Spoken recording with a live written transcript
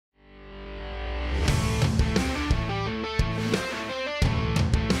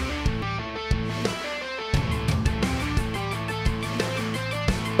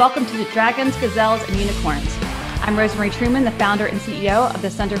welcome to Dragons, Gazelles, and Unicorns. I'm Rosemary Truman, the founder and CEO of the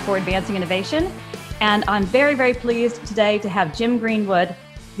Center for Advancing Innovation, and I'm very, very pleased today to have Jim Greenwood,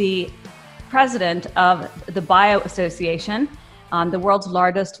 the president of the Bio Association, the world's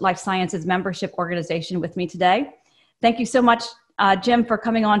largest life sciences membership organization, with me today. Thank you so much, Jim, for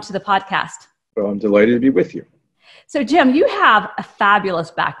coming on to the podcast. Well, I'm delighted to be with you. So, Jim, you have a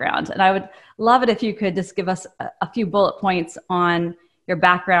fabulous background, and I would love it if you could just give us a few bullet points on your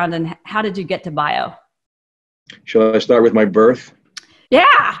background and how did you get to bio? Shall I start with my birth?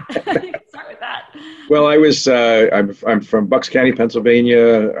 Yeah, you can start with that. Well, I'm from Bucks County,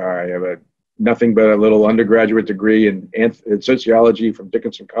 Pennsylvania. I have nothing but a little undergraduate degree in sociology from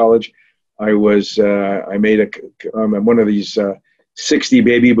Dickinson College. I'm one of these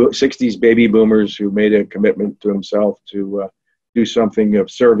 60s baby boomers who made a commitment to himself to do something of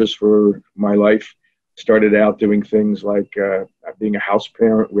service for my life. Started out doing things like being a house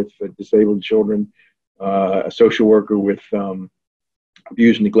parent with disabled children, a social worker with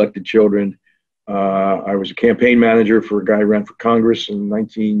abused and neglected children. I was a campaign manager for a guy who ran for Congress in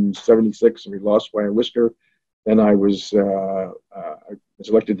 1976 and we lost by a whisker. Then I was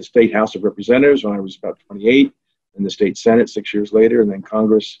elected to the State House of Representatives when I was about 28, and the State Senate 6 years later, and then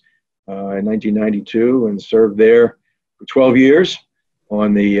Congress in 1992, and served there for 12 years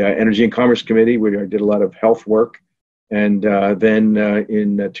on the Energy and Commerce Committee, where I did a lot of health work. And then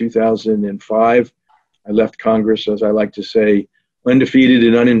in 2005, I left Congress, as I like to say, undefeated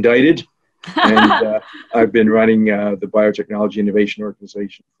and unindicted. And I've been running the Biotechnology Innovation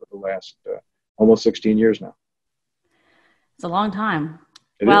Organization for the last almost 16 years now. It's a long time.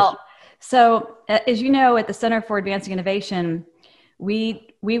 It is. So as you know, at the Center for Advancing Innovation,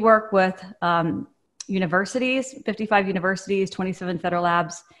 we work with universities, 55 universities, 27 federal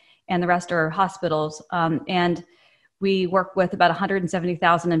labs, and the rest are hospitals. And we work with about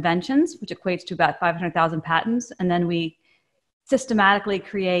 170,000 inventions, which equates to about 500,000 patents. And then we systematically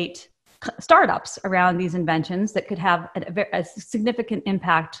create startups around these inventions that could have a significant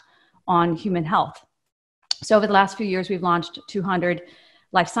impact on human health. So over the last few years, we've launched 200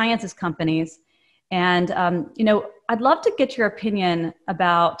 life sciences companies. And, I'd love to get your opinion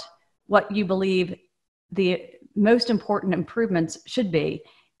about what you believe the most important improvements should be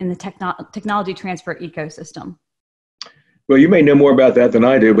in the technology transfer ecosystem. Well, you may know more about that than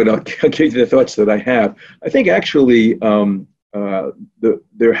I do, but I'll give you the thoughts that I have. I think actually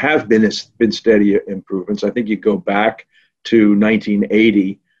there have been steady improvements. I think you go back to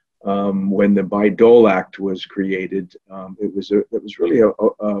 1980 when the Bayh-Dole Act was created. It was really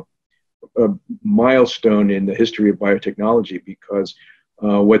a milestone in the history of biotechnology, because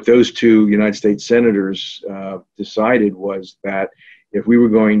what those two United States senators decided was that if we were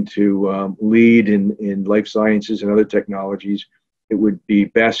going to lead in life sciences and other technologies, it would be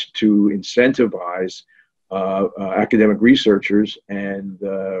best to incentivize academic researchers and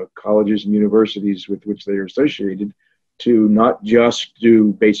colleges and universities with which they are associated to not just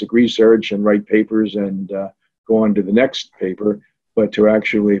do basic research and write papers and go on to the next paper, but to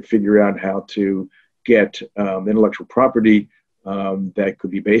actually figure out how to get intellectual property that could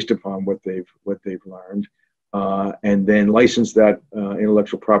be based upon what they've learned, and then license that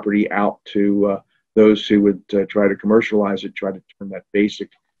intellectual property out to those who would try to commercialize it, try to turn that basic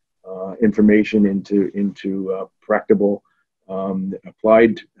information into practical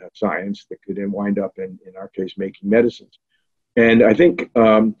applied science that could then wind up in our case making medicines. And I think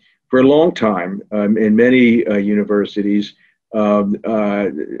for a long time in many universities,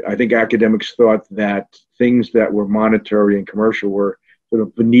 I think academics thought that things that were monetary and commercial were sort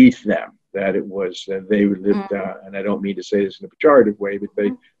of beneath them, that it was they lived, and I don't mean to say this in a pejorative way, but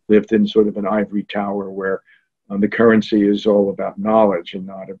they lived in sort of an ivory tower where the currency is all about knowledge and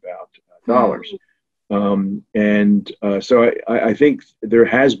not about dollars. So I think there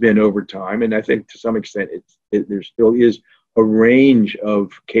has been over time, and I think to some extent there still is a range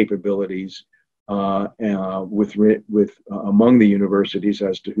of capabilities with among the universities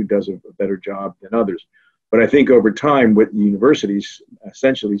as to who does a better job than others. But I think over time, what the universities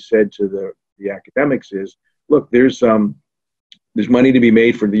essentially said to the academics is, look, there's money to be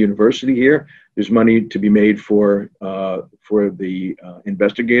made for the university here. There's money to be made for the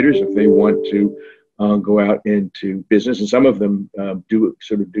investigators if they want to go out into business, and some of them do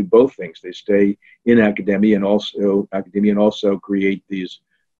both things. They stay in academia and also create these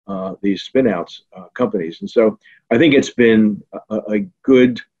spin-outs companies. And so I think it's been a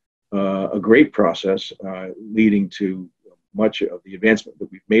great process leading to much of the advancement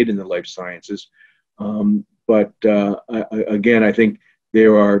that we've made in the life sciences. But again, I think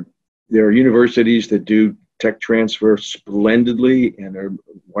there are universities that do tech transfer splendidly and are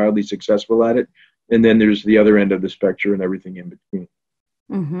wildly successful at it. And then there's the other end of the spectrum and everything in between.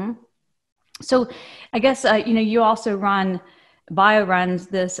 Mm-hmm. So I guess, you also Bio runs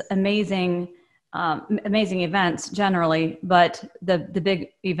this amazing events generally, but the big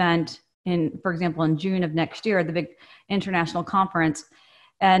event for example, in June of next year, the big international conference,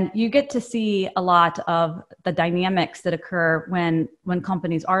 and you get to see a lot of the dynamics that occur when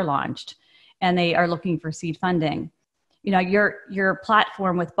companies are launched and they are looking for seed funding. Your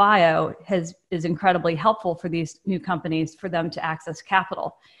platform with Bio is incredibly helpful for these new companies for them to access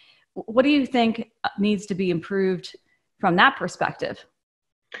capital. What do you think needs to be improved from that perspective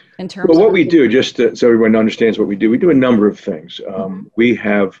in terms of what we do, just so everyone understands what we do a number of things.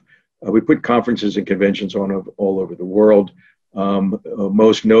 We put conferences and conventions on all over the world,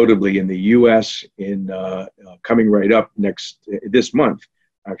 most notably in the U.S. Coming right up this month,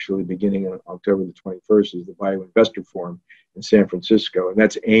 actually beginning on October the 21st, is the Bio Investor Forum in San Francisco, and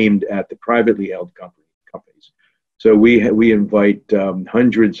that's aimed at the privately held companies. So we invite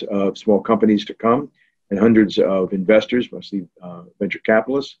hundreds of small companies to come and hundreds of investors, mostly venture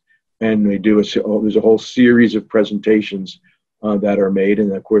capitalists, and there's a whole series of presentations that are made,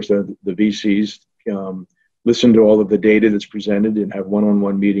 and of course the VCs listen to all of the data that's presented and have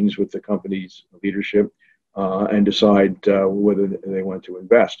one-on-one meetings with the company's leadership and decide whether they want to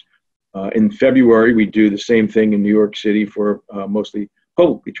invest. In February, we do the same thing in New York City for mostly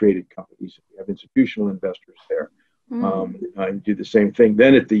publicly traded companies. We have institutional investors there. Do the same thing.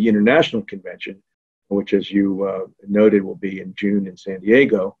 Then at the international convention, which, as you noted, will be in June in San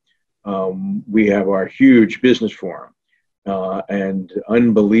Diego, we have our huge business forum. And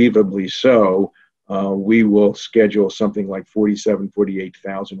unbelievably so, we will schedule something like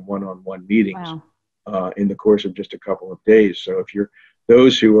 48,000 one-on-one meetings in the course of just a couple of days. So if you're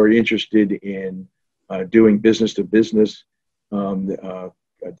those who are interested in doing business-to-business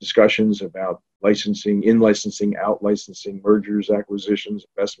discussions about licensing, in-licensing, out-licensing, mergers, acquisitions,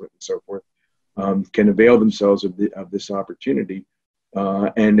 investment, and so forth, can avail themselves of this opportunity.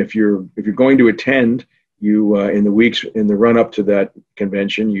 And if you're going to attend, you in the run-up to that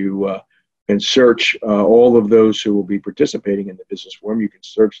convention, you can search all of those who will be participating in the business forum. You can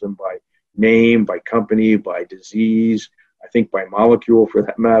search them by name, by company, by disease, I think by molecule for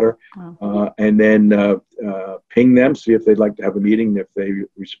that matter, and then ping them, see if they'd like to have a meeting. If they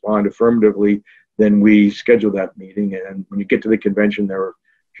respond affirmatively, then we schedule that meeting. And when you get to the convention, there are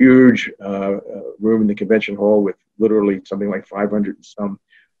huge room in the convention hall with literally something like 500 and some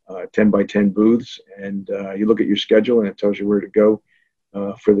 10 by 10 booths. And you look at your schedule and it tells you where to go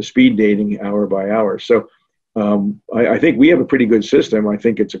for the speed dating hour by hour. So I think we have a pretty good system. I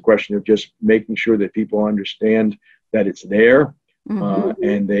think it's a question of just making sure that people understand that it's there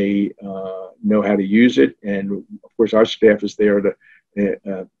and they know how to use it. And of course, our staff is there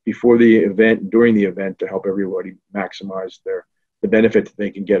to before the event and during the event to help everybody maximize the benefit that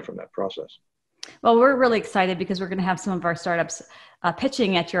they can get from that process. Well, we're really excited because we're going to have some of our startups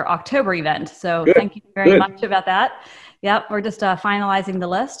pitching at your October event. So thank you very much about that. Yep, we're just finalizing the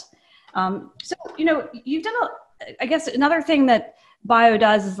list. So, you've done, I guess, another thing that Bio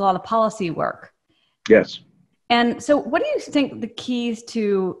does is a lot of policy work. Yes. And so what do you think the keys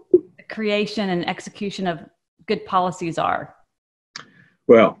to the creation and execution of good policies are?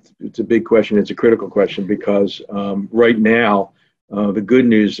 Well, it's a big question. It's a critical question because right now, the good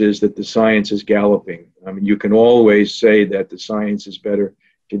news is that the science is galloping. I mean, you can always say that the science is better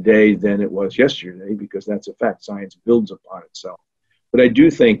today than it was yesterday because that's a fact. Science builds upon itself. But I do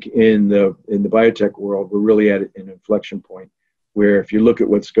think in the biotech world, we're really at an inflection point where if you look at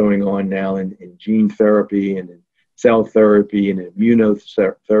what's going on now in gene therapy and in cell therapy and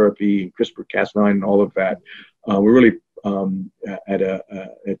immunotherapy, CRISPR-Cas9 and all of that, we're really at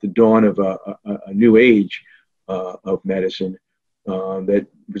the dawn of a new age of medicine that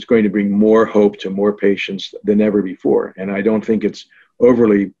is going to bring more hope to more patients than ever before. And I don't think it's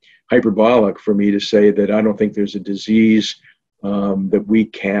overly hyperbolic for me to say that I don't think there's a disease that we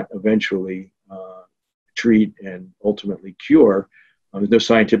can't eventually treat and ultimately cure. There's no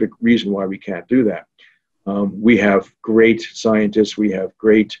scientific reason why we can't do that. We have great scientists, we have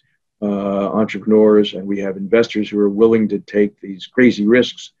great entrepreneurs, and we have investors who are willing to take these crazy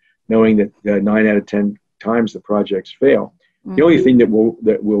risks, knowing that 9 out of 10 times the projects fail. The only thing that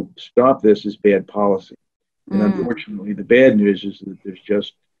will stop this is bad policy. And unfortunately, the bad news is that there's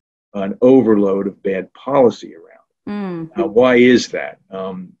just an overload of bad policy around. Now, why is that?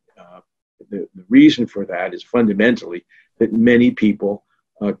 The reason for that is fundamentally that many people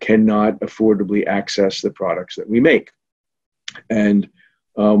cannot affordably access the products that we make. And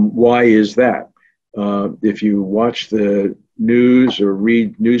why is that? if you watch the news or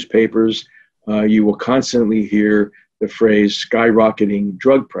read newspapers, you will constantly hear the phrase skyrocketing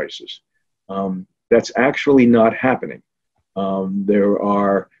drug prices. That's actually not happening. There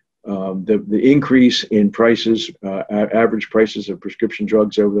are the increase in prices, average prices of prescription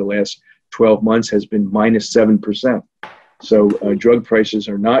drugs over the last 12 months has been -7%. So drug prices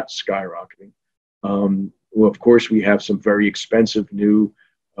are not skyrocketing. Well, of course, we have some very expensive new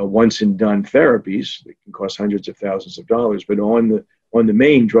once and done therapies that can cost hundreds of thousands of dollars, but on the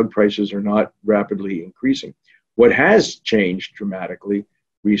main, drug prices are not rapidly increasing. What has changed dramatically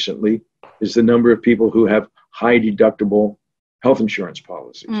recently is the number of people who have high deductible health insurance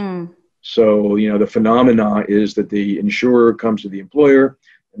policies. So, the phenomena is that the insurer comes to the employer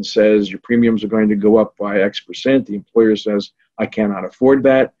and says, your premiums are going to go up by X%. The employer says, I cannot afford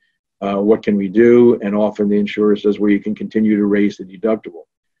that. What can we do? And often the insurer says, well, you can continue to raise the deductible.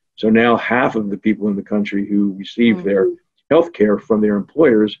 So now half of the people in the country who receive their health care from their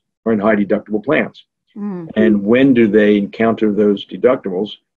employers are in high deductible plans. And when do they encounter those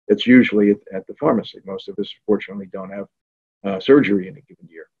deductibles? It's usually at the pharmacy. Most of us, fortunately, don't have surgery in a given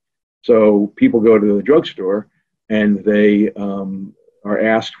year. So people go to the drugstore and they are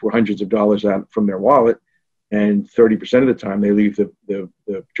asked for hundreds of dollars out from their wallet, and 30% of the time they leave the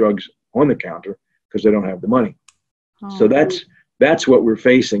drugs on the counter because they don't have the money. So that's what we're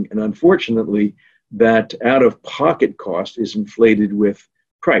facing. And unfortunately, that out-of-pocket cost is inflated with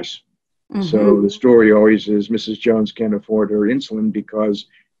price. So the story always is Mrs. Jones can't afford her insulin because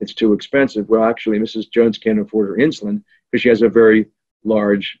it's too expensive. Well, actually, Mrs. Jones can't afford her insulin because she has a very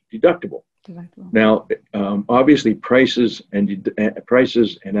large deductible. Now, obviously, prices and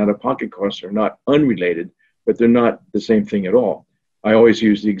out-of-pocket costs are not unrelated, but they're not the same thing at all. I always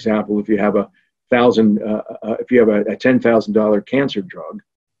use the example: if you have a $10,000 cancer drug,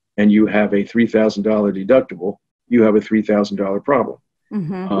 and you have a $3,000 deductible, you have a $3,000 problem.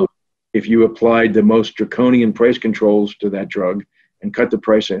 If you applied the most draconian price controls to that drug and cut the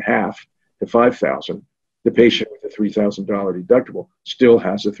price in half to $5,000, the patient with a $3,000 deductible still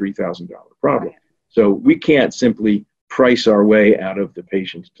has a $3,000 problem. So we can't simply price our way out of the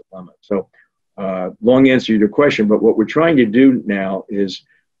patient's dilemma. So long answer to your question, but what we're trying to do now is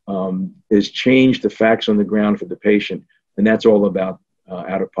change the facts on the ground for the patient, and that's all about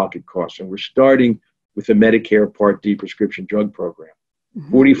out-of-pocket costs. And we're starting with the Medicare Part D prescription drug program.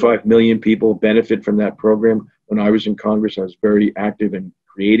 45 million people benefit from that program. When I was in Congress, I was very active in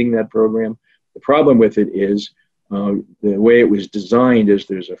creating that program. The problem with it is the way it was designed is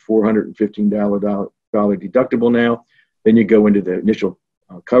there's a $415 deductible now. Then you go into the initial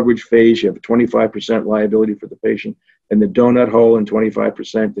coverage phase. You have a 25% liability for the patient, and the donut hole and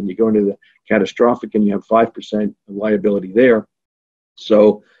 25%. Then you go into the catastrophic and you have 5% liability there.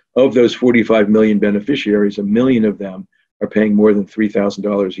 So of those 45 million beneficiaries, 1 million of them are paying more than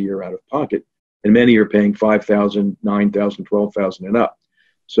 $3,000 a year out of pocket, and many are paying $5,000, $9,000, $12,000 and up.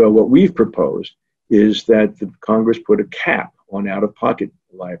 So what we've proposed is that the Congress put a cap on out-of-pocket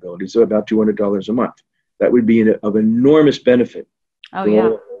liabilities of about $200 a month. That would be of enormous benefit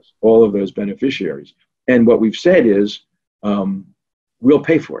to all of those beneficiaries. And what we've said is we'll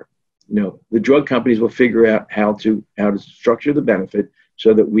pay for it. The drug companies will figure out how to structure the benefit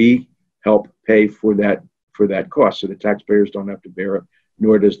so that we help pay for that cost, so the taxpayers don't have to bear it,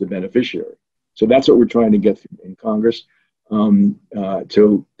 nor does the beneficiary. So that's what we're trying to get through in Congress.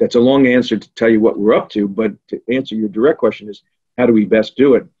 So that's a long answer to tell you what we're up to, but to answer your direct question is, how do we best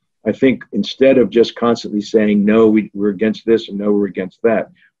do it? I think instead of just constantly saying, no, we're against this and no, we're against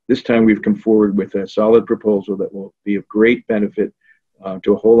that, this time we've come forward with a solid proposal that will be of great benefit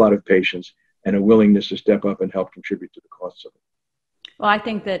to a whole lot of patients, and a willingness to step up and help contribute to the costs of it. Well, I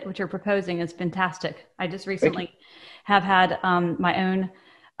think that what you're proposing is fantastic. I just recently have had my own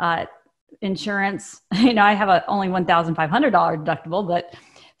insurance. I have only $1,500 deductible, but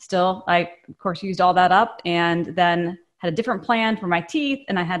still, I, of course, used all that up, and then had a different plan for my teeth,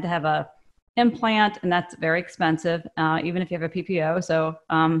 and I had to have a implant, and that's very expensive, even if you have a PPO. So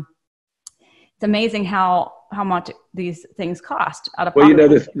it's amazing how much these things cost out of pocket.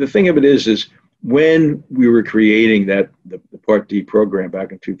 Well, the thing of it is when we were creating the Part D program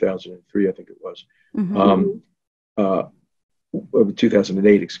back in 2003, I think it was,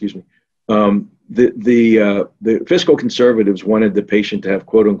 2008, excuse me. The fiscal conservatives wanted the patient to have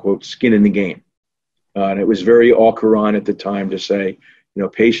quote unquote skin in the game. And it was very au courant at the time to say,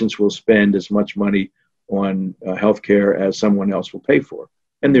 patients will spend as much money on healthcare as someone else will pay for.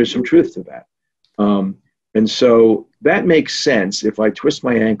 And there's some truth to that. And so that makes sense if I twist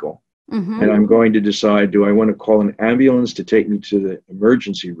my ankle and I'm going to decide, do I want to call an ambulance to take me to the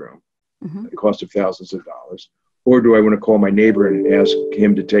emergency room, Mm-hmm. at the cost of thousands of dollars? Or do I want to call my neighbor and ask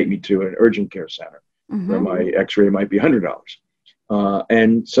him to take me to an urgent care center where my x-ray might be $100?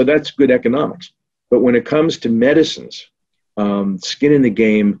 And so that's good economics. But when it comes to medicines, skin in the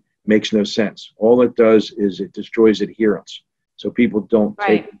game makes no sense. All it does is it destroys adherence. So people don't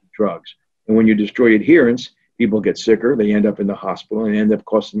take drugs. And when you destroy adherence, people get sicker, they end up in the hospital and end up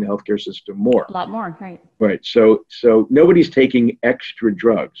costing the healthcare system more. A lot more, right. Right. So nobody's taking extra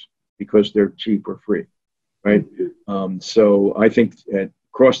drugs because they're cheap or free. Right. So I think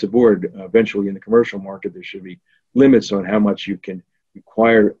across the board, eventually in the commercial market, there should be limits on how much you can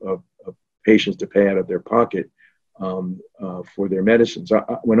require of patients to pay out of their pocket for their medicines.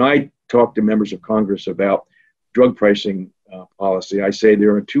 When I talk to members of Congress about drug pricing policy, I say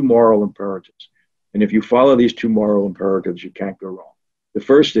there are two moral imperatives. And if you follow these two moral imperatives, you can't go wrong. The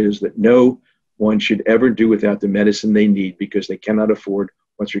first is that no one should ever do without the medicine they need because they cannot afford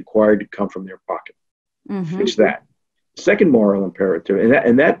what's required to come from their pocket. Fix that. Second moral imperative,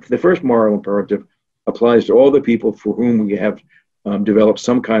 and that the first moral imperative applies to all the people for whom we have developed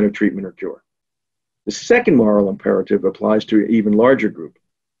some kind of treatment or cure. The second moral imperative applies to an even larger group,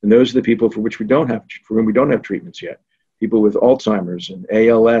 and those are the people for whom we don't have treatments yet. People with Alzheimer's and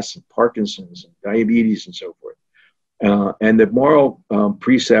ALS and Parkinson's and diabetes and so forth. And the moral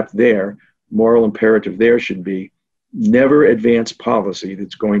precept there, moral imperative there should be never advance policy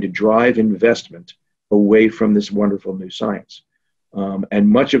that's going to drive investment away from this wonderful new science. And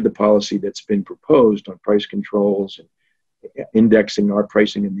much of the policy that's been proposed on price controls and indexing our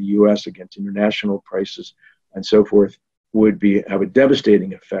pricing in the US against international prices and so forth would have a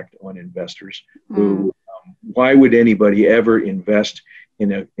devastating effect on investors who, why would anybody ever invest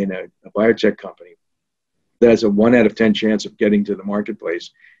in a biotech company that has a 1 out of 10 chance of getting to the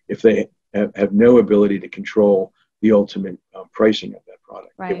marketplace if they have no ability to control the ultimate pricing of that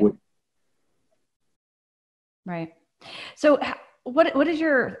product? Right. It would. Right. So what are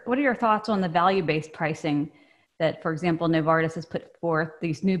your thoughts on the value-based pricing that, for example, Novartis has put forth,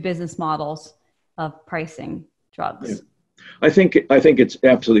 these new business models of pricing drugs? Yeah. I think it's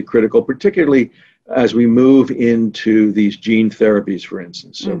absolutely critical, particularly as we move into these gene therapies, for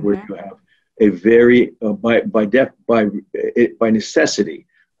instance, so where you have a very, by necessity,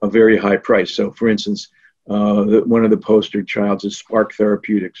 a very high price. So, for instance, one of the poster childs is Spark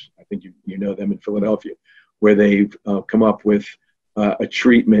Therapeutics. I think you know them in Philadelphia, where they've come up with a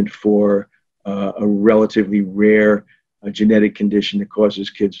treatment for a relatively rare genetic condition that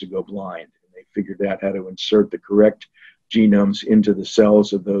causes kids to go blind. And they figured out how to insert the correct genomes into the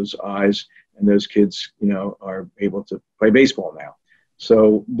cells of those eyes, and those kids, are able to play baseball now.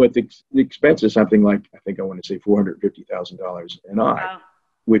 So, but the expense is something like, I think I want to say $450,000 an eye,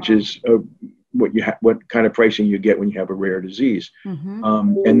 which is what kind of pricing you get when you have a rare disease.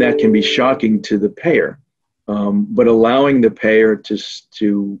 And that can be shocking to the payer. But allowing the payer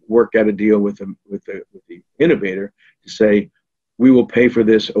to work out a deal with the innovator to say, we will pay for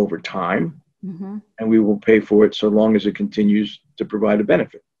this over time, and we will pay for it so long as it continues to provide a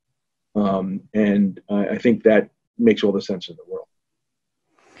benefit. And I think that makes all the sense in the world.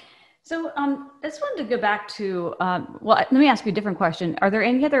 So I just wanted to go back to, let me ask you a different question. Are there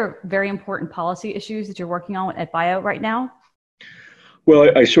any other very important policy issues that you're working on at Bio right now?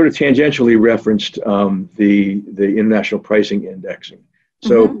 Well, I sort of tangentially referenced the international pricing indexing.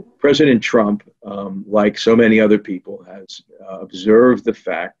 So President Trump, like so many other people, has observed the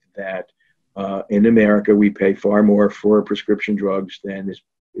fact that in America we pay far more for prescription drugs than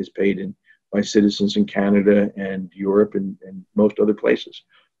is paid by citizens in Canada and Europe and most other places.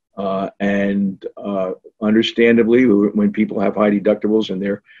 And understandably, when people have high deductibles and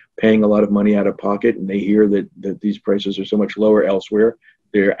they're paying a lot of money out of pocket and they hear that these prices are so much lower elsewhere,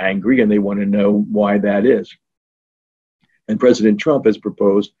 they're angry and they want to know why that is. And President Trump has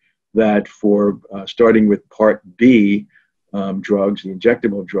proposed that for starting with Part B drugs, the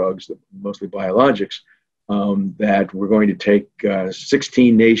injectable drugs, mostly biologics, that we're going to take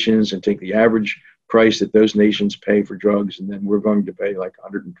 16 nations and take the average price that those nations pay for drugs, and then we're going to pay like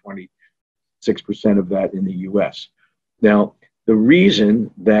 126% of that in the US. Now, the reason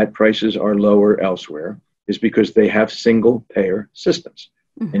that prices are lower elsewhere is because they have single payer systems.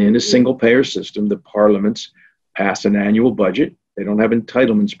 And in a single payer system, the parliaments pass an annual budget. They don't have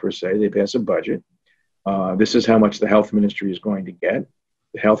entitlements per se, they pass a budget. This is how much the health ministry is going to get.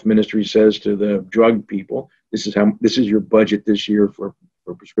 The health ministry says to the drug people, this is your budget this year for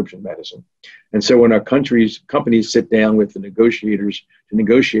prescription medicine. And so when our companies sit down with the negotiators to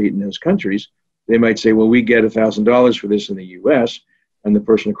negotiate in those countries, they might say, well, we get $1,000 for this in the US. And the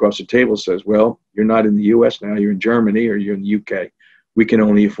person across the table says, well, you're not in the US now, you're in Germany or you're in the UK. we can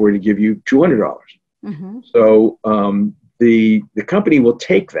only afford to give you $200. Mm-hmm. So the company will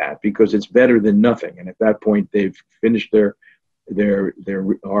take that because it's better than nothing. And at that point, they've finished their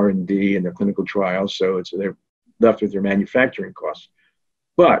R&D and their clinical trials, so they're left with their manufacturing costs.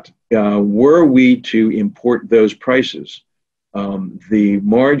 But were we to import those prices, the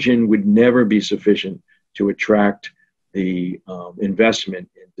margin would never be sufficient to attract the investment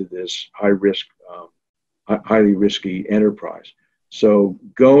into this highly risky enterprise. So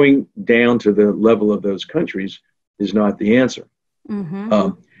going down to the level of those countries is not the answer. Mm-hmm.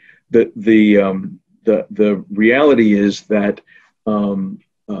 The reality is that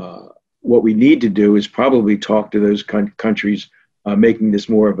what we need to do is probably talk to those countries, making this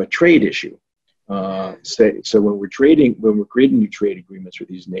more of a trade issue. So when we're creating new trade agreements with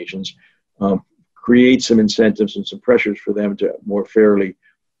these nations, create some incentives and some pressures for them to more fairly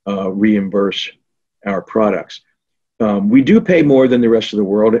reimburse our products. We do pay more than the rest of the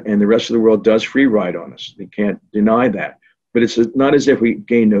world, and the rest of the world does free ride on us. They can't deny that. But it's not as if we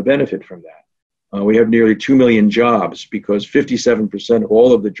gain no benefit from that. We have nearly 2 million jobs because 57% of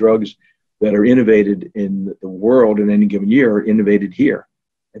all of the drugs that are innovated in the world in any given year are innovated here.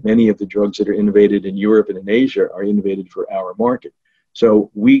 And many of the drugs that are innovated in Europe and in Asia are innovated for our market. So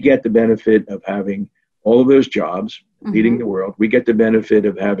we get the benefit of having all of those jobs leading the world. We get the benefit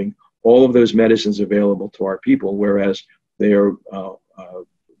of having all of those medicines available to our people, whereas they are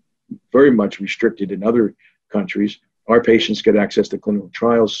very much restricted in other countries. Our patients get access to clinical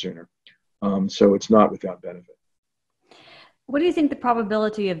trials sooner. So it's not without benefit. What do you think the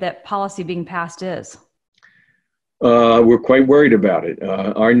probability of that policy being passed is? We're quite worried about it.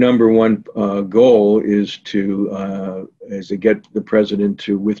 Our number one goal is to get the president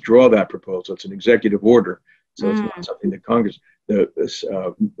to withdraw that proposal. It's an executive order, so it's not something that Congress.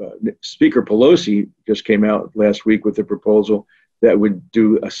 Speaker Pelosi just came out last week with a proposal that would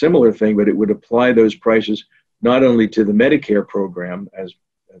do a similar thing, but it would apply those prices not only to the Medicare program, as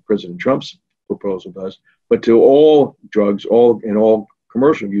President Trump's proposal does, but to all drugs, all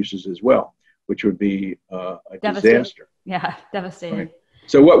commercial uses as well, which would be a disaster. Yeah, devastating. Right?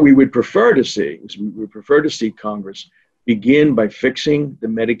 So what we would prefer to see is we would prefer to see Congress begin by fixing the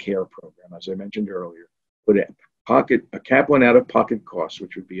Medicare program, as I mentioned earlier, put a cap on out-of-pocket costs,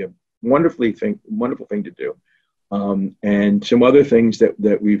 which would be a wonderful thing to do, and some other things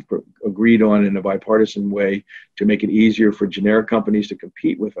that we've agreed on in a bipartisan way to make it easier for generic companies to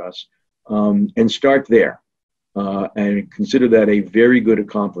compete with us, and start there, and consider that a very good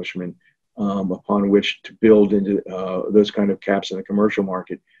accomplishment upon which to build into those kind of caps in the commercial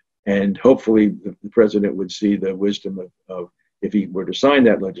market. And hopefully the president would see the wisdom of if he were to sign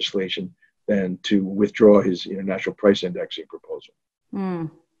that legislation, then to withdraw his international price indexing proposal.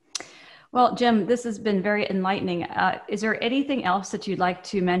 Well, Jim, this has been very enlightening. Is there anything else that you'd like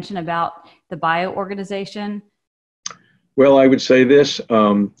to mention about the Bio organization? Well, I would say this.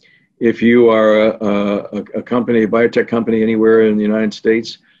 If you are a company, a biotech company anywhere in the United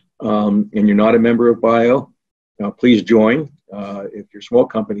States, and you're not a member of Bio, please join. If you're a small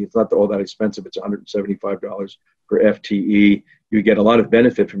company, it's not all that expensive. It's $175 per FTE. You get a lot of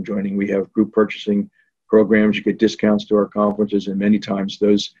benefit from joining. We have group purchasing programs. You get discounts to our conferences, and many times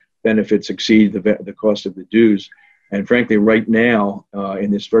those benefits exceed the cost of the dues. And frankly, right now,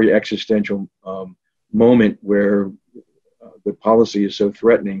 in this very existential moment where the policy is so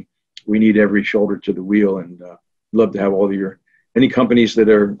threatening, we need every shoulder to the wheel, and love to have any companies that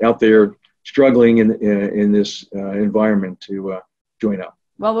are out there struggling in this environment to join up.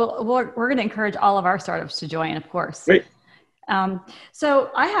 Well, we're going to encourage all of our startups to join, of course. Great. So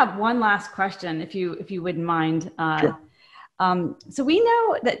I have one last question, if you wouldn't mind. Sure. So we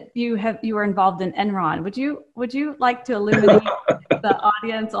know that you were involved in Enron. Would you like to illuminate the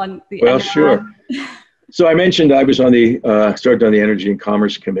audience on the Well, Enron? sure. So I mentioned I was started on the Energy and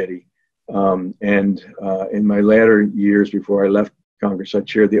Commerce Committee. And in my latter years before I left Congress, I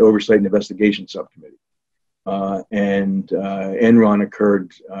chaired the Oversight and Investigation Subcommittee. And Enron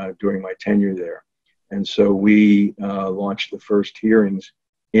occurred during my tenure there. And so we launched the first hearings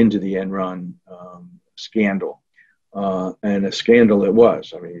into the Enron scandal. And a scandal it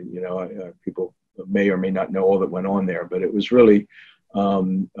was. I mean, people may or may not know all that went on there, but it was really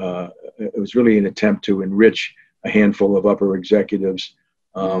an attempt to enrich a handful of upper executives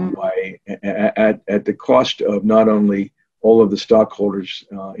by at the cost of not only all of the stockholders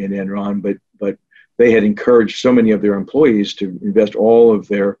in Enron, but they had encouraged so many of their employees to invest all of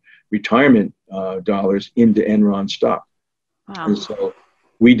their retirement dollars into Enron stock. Wow. And so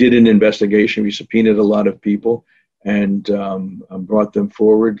we did an investigation. We subpoenaed a lot of people and brought them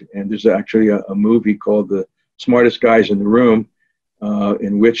forward. And there's actually a movie called The Smartest Guys in the Room,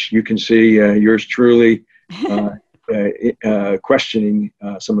 in which you can see yours truly questioning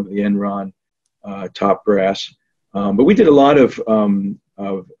some of the Enron top brass. But we did a lot of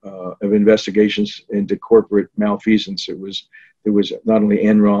investigations into corporate malfeasance. There was not only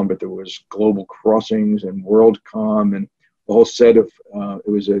Enron, but there was Global Crossings and WorldCom and a whole set of, it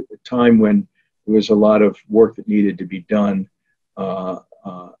was a time when there was a lot of work that needed to be done.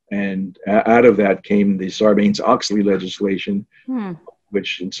 And out of that came the Sarbanes-Oxley legislation,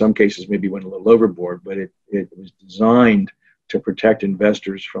 which in some cases maybe went a little overboard, but it was designed to protect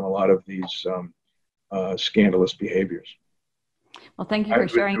investors from a lot of these scandalous behaviors. Well, thank you for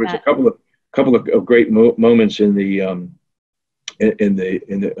sharing that. There was a couple of great moments in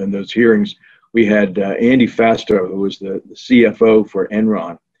those hearings. We had Andy Fasto, who was the CFO for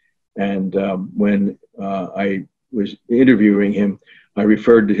Enron, and when I was interviewing him, I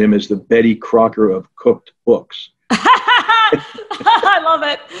referred to him as the Betty Crocker of cooked books. I love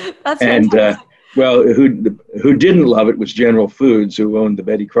it. That's fantastic. Well, who didn't love it was General Foods, who owned the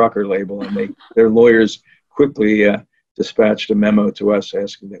Betty Crocker label, and their lawyers quickly dispatched a memo to us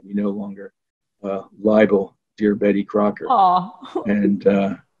asking that we no longer libel Dear Betty Crocker. Aww.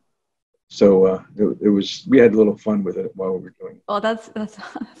 And so we had a little fun with it while we were doing it. Well, that's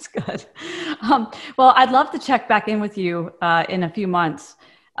good. Well, I'd love to check back in with you in a few months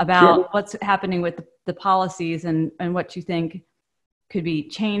about what's happening with the policies and what you think could be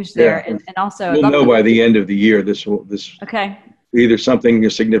changed there. Yeah. And also we'll know by the end of the year, this okay. Either something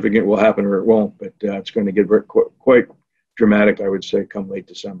significant will happen or it won't, but it's going to get quite dramatic, I would say, come late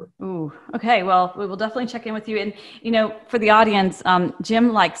December. Ooh, okay. Well, we will definitely check in with you. And, for the audience,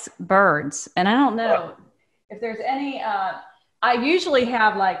 Jim likes birds. And I don't know if there's any, I usually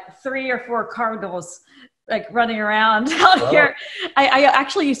have like 3 or 4 cardinals like running around out here. I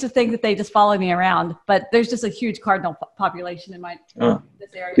actually used to think that they just follow me around, but there's just a huge cardinal population in this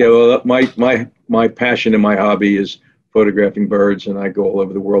area. Yeah, well, my passion and my hobby is photographing birds, and I go all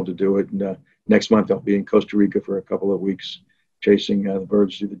over the world to do it. And next month I'll be in Costa Rica for a couple of weeks, chasing the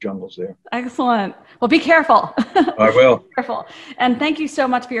birds through the jungles there. Excellent. Well, be careful. I will. Be careful. And thank you so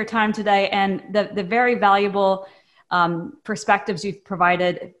much for your time today and the very valuable perspectives you've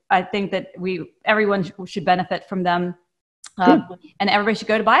provided. I think that everyone should benefit from them, and everybody should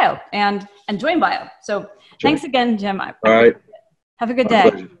go to Bio and join Bio. So thanks again, Jim. All right. Have a good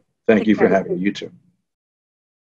day. Thank you for having me. You too.